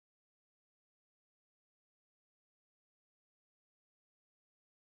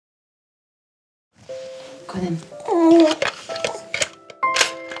Go then.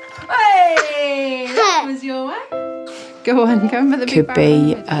 Hey! That was your way. Go on for the big Could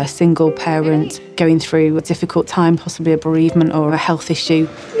be a single parent going through a difficult time, possibly a bereavement or a health issue.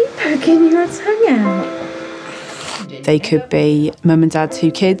 You're poking your tongue out. They could be mum and dad,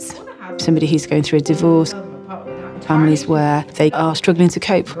 2 kids, somebody who's going through a divorce, families where they are struggling to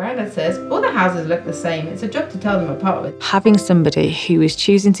cope. Greta says all the houses look the same. It's a job to tell them apart with. Having somebody who is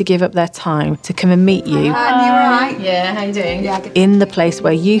choosing to give up their time to come and meet you You alright? Yeah, how you doing? Yeah. in the place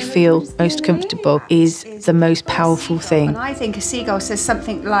where you feel most comfortable is the most powerful thing. And I think a seagull says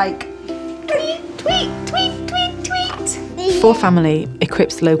something like, tweet, tweet, tweet, tweet, tweet. 4Family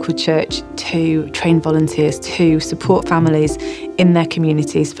equips the local church to train volunteers to support families in their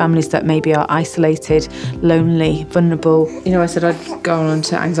communities, families that maybe are isolated, lonely, vulnerable. You know, I said I'd go on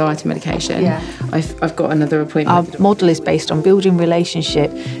to anxiety medication. Yeah. I've got another appointment. Our model is based on building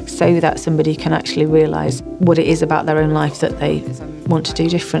relationship so that somebody can actually realise what it is about their own life that they want to do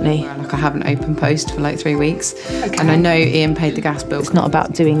differently. Like I have an open post for like 3 weeks, and I know Ian paid the gas bill. It's not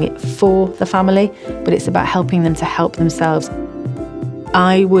about doing it for the family, but it's about helping them to help themselves.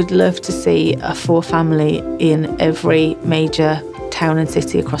 I would love to see a 4Family in every major town and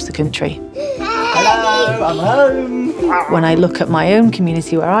city across the country. Hello, I'm home. When I look at my own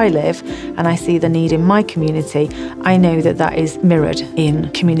community where I live and I see the need in my community, I know that that is mirrored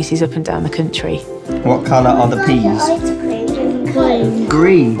in communities up and down the country. What colour are the peas? Green.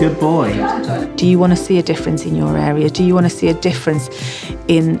 Green, good boy. Do you want to see a difference in your area? Do you want to see a difference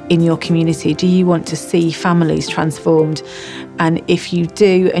in your community? Do you want to see families transformed? And if you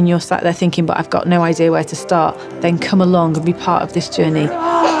do, and you're sat there thinking, but I've got no idea where to start, then come along and be part of this journey.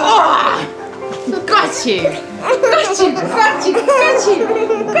 Got you! Got you! Got you! Got you!